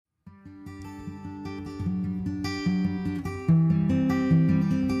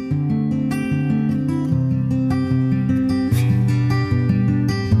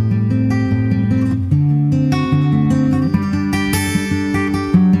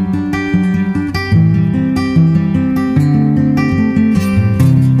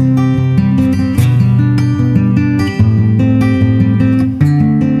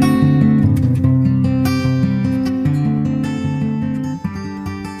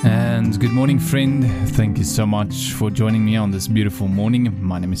And good morning, friend. Thank you so much for joining me on this beautiful morning.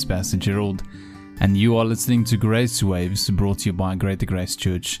 My name is Pastor Gerald, and you are listening to Grace Waves, brought to you by Greater Grace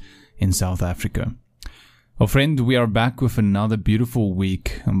Church in South Africa. Well, friend, we are back with another beautiful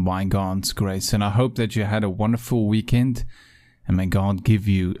week by God's grace, and I hope that you had a wonderful weekend, and may God give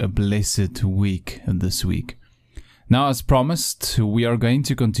you a blessed week this week. Now, as promised, we are going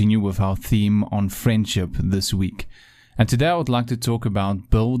to continue with our theme on friendship this week. And today I would like to talk about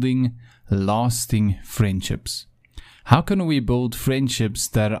building lasting friendships. How can we build friendships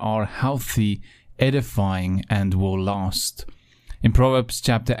that are healthy, edifying, and will last? In Proverbs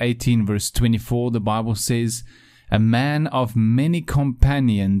chapter 18 verse 24, the Bible says, "A man of many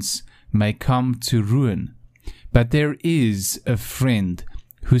companions may come to ruin, but there is a friend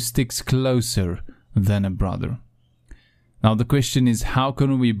who sticks closer than a brother." Now the question is, how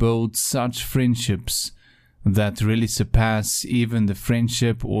can we build such friendships that really surpass even the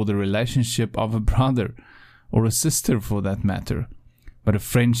friendship or the relationship of a brother or a sister for that matter, but a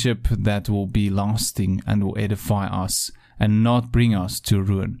friendship that will be lasting and will edify us and not bring us to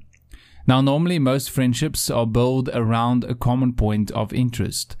ruin? Now, normally most friendships are built around a common point of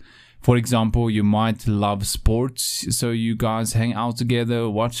interest. For example, you might love sports, so you guys hang out together,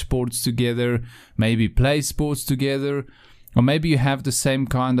 watch sports together, maybe play sports together. Or maybe you have the same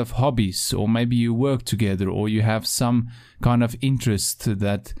kind of hobbies, or maybe you work together, or you have some kind of interest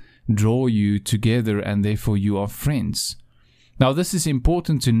that draw you together and therefore you are friends. Now this is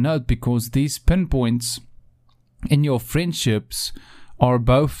important to note because these pinpoints in your friendships are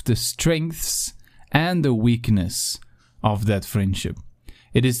both the strengths and the weakness of that friendship.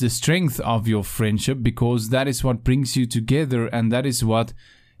 It is the strength of your friendship because that is what brings you together and that is what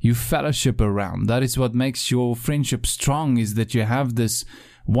you fellowship around. That is what makes your friendship strong, is that you have this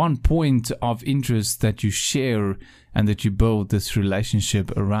one point of interest that you share and that you build this relationship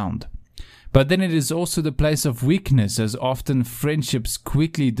around. But then it is also the place of weakness, as often friendships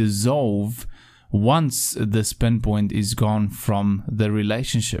quickly dissolve once this pinpoint is gone from the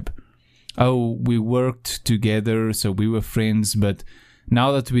relationship. Oh, we worked together, so we were friends, but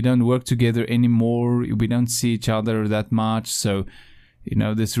now that we don't work together anymore, we don't see each other that much, so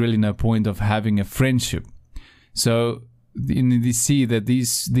there's really no point of having a friendship. So you see that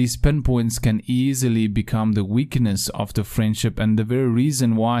these pinpoints can easily become the weakness of the friendship and the very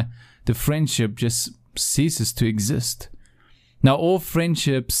reason why the friendship just ceases to exist. Now, all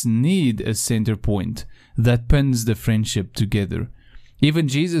friendships need a center point that pins the friendship together. Even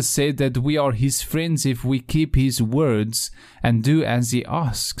Jesus said that we are His friends if we keep His words and do as He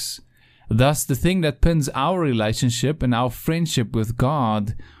asks. Thus, the thing that pins our relationship and our friendship with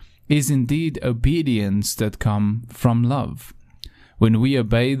God is indeed obedience that comes from love. When we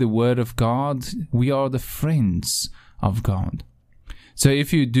obey the word of God, we are the friends of God. So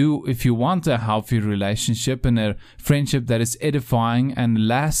if you want a healthy relationship and a friendship that is edifying and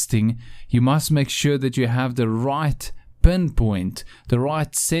lasting, you must make sure that you have the right pinpoint, the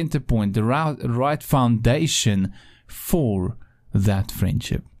right center point, the right foundation for that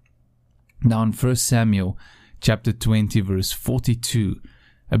friendship. Now in 1 Samuel chapter 20 verse 42,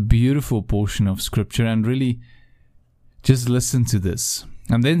 a beautiful portion of scripture, and really just listen to this.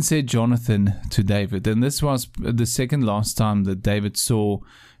 "And then said Jonathan to David," and this was the second last time that David saw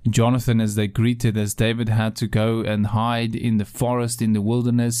Jonathan as they greeted, as David had to go and hide in the forest, in the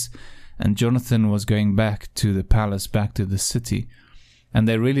wilderness, and Jonathan was going back to the palace, back to the city. And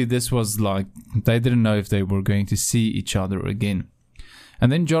this was like, they didn't know if they were going to see each other again.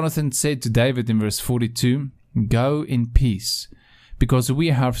 And then Jonathan said to David in verse 42, "Go in peace, because we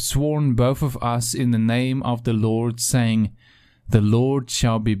have sworn both of us in the name of the Lord, saying, the Lord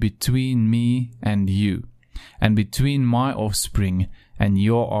shall be between me and you, and between my offspring and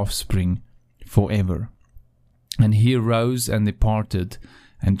your offspring forever." And he arose and departed,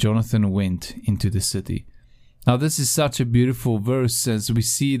 and Jonathan went into the city. Now this is such a beautiful verse, as we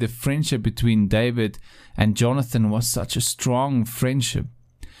see the friendship between David and Jonathan was such a strong friendship.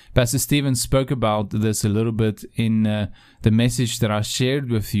 Pastor Stephen spoke about this a little bit in the message that I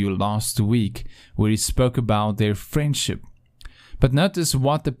shared with you last week, where he spoke about their friendship. But notice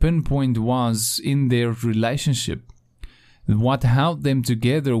what the pinpoint was in their relationship. What held them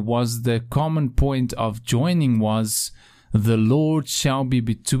together was the common point of joining was, "The Lord shall be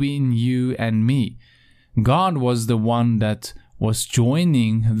between you and me." God was the one that was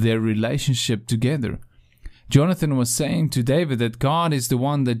joining their relationship together. Jonathan was saying to David that God is the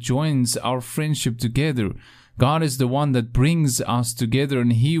one that joins our friendship together. God is the one that brings us together,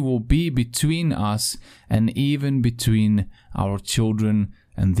 and He will be between us and even between our children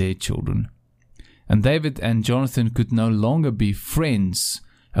and their children. And David and Jonathan could no longer be friends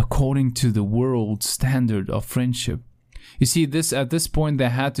according to the world standard of friendship. You see, at this point they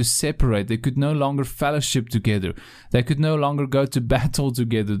had to separate. They could no longer fellowship together. They could no longer go to battle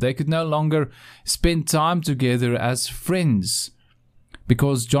together. They could no longer spend time together as friends.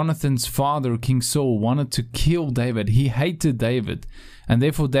 Because Jonathan's father, King Saul, wanted to kill David. He hated David. And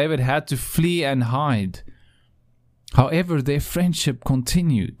therefore David had to flee and hide. However, their friendship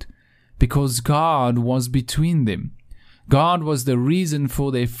continued because God was between them. God was the reason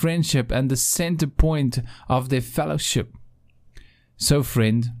for their friendship and the center point of their fellowship. So,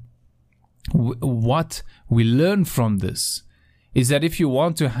 friend, what we learn from this is that if you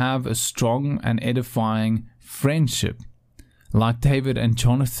want to have a strong and edifying friendship, like David and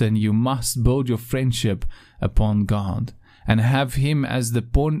Jonathan, you must build your friendship upon God and have Him as the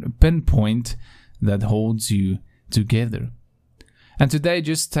pinpoint that holds you together. And today,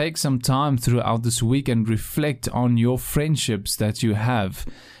 just take some time throughout this week and reflect on your friendships that you have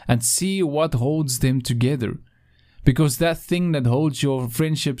and see what holds them together. Because that thing that holds your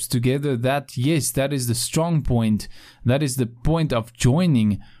friendships together, that is the strong point. That is the point of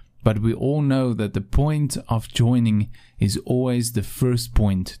joining. But we all know that the point of joining is always the first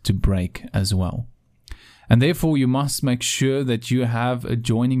point to break as well. And therefore, you must make sure that you have a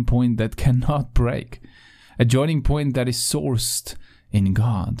joining point that cannot break. A joining point that is sourced in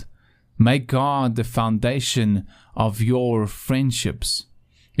God. Make God the foundation of your friendships.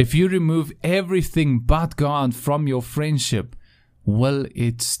 If you remove everything but God from your friendship, will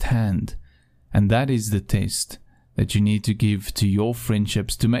it stand? And that is the test that you need to give to your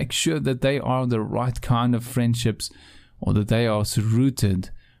friendships to make sure that they are the right kind of friendships, or that they are rooted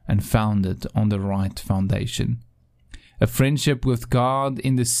and founded on the right foundation. A friendship with God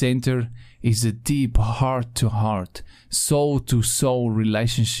in the center is a deep heart-to-heart, soul-to-soul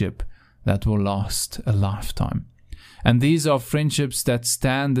relationship that will last a lifetime. And these are friendships that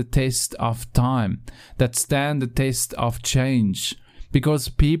stand the test of time, that stand the test of change. Because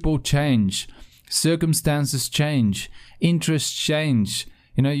people change, circumstances change, interests change.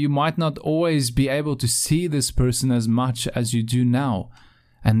 You might not always be able to see this person as much as you do now.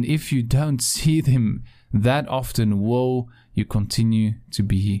 And if you don't see them that often, will you continue to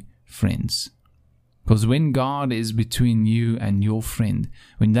be friends? Because when God is between you and your friend,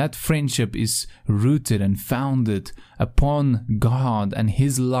 when that friendship is rooted and founded upon God and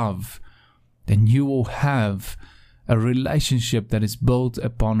His love, then you will have a relationship that is built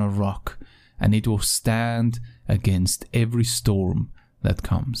upon a rock, and it will stand against every storm that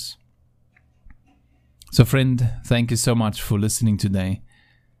comes. So, friend, thank you so much for listening today.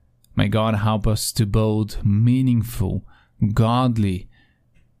 May God help us to build meaningful, godly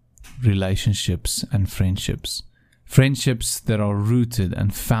relationships and friendships. Friendships that are rooted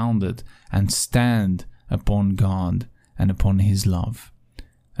and founded and stand upon God and upon His love.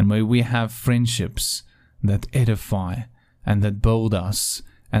 And may we have friendships that edify and that build us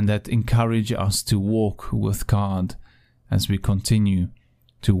and that encourage us to walk with God as we continue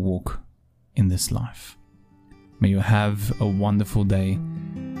to walk in this life. May you have a wonderful day.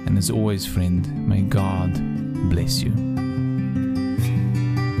 And as always, friend, may God bless you.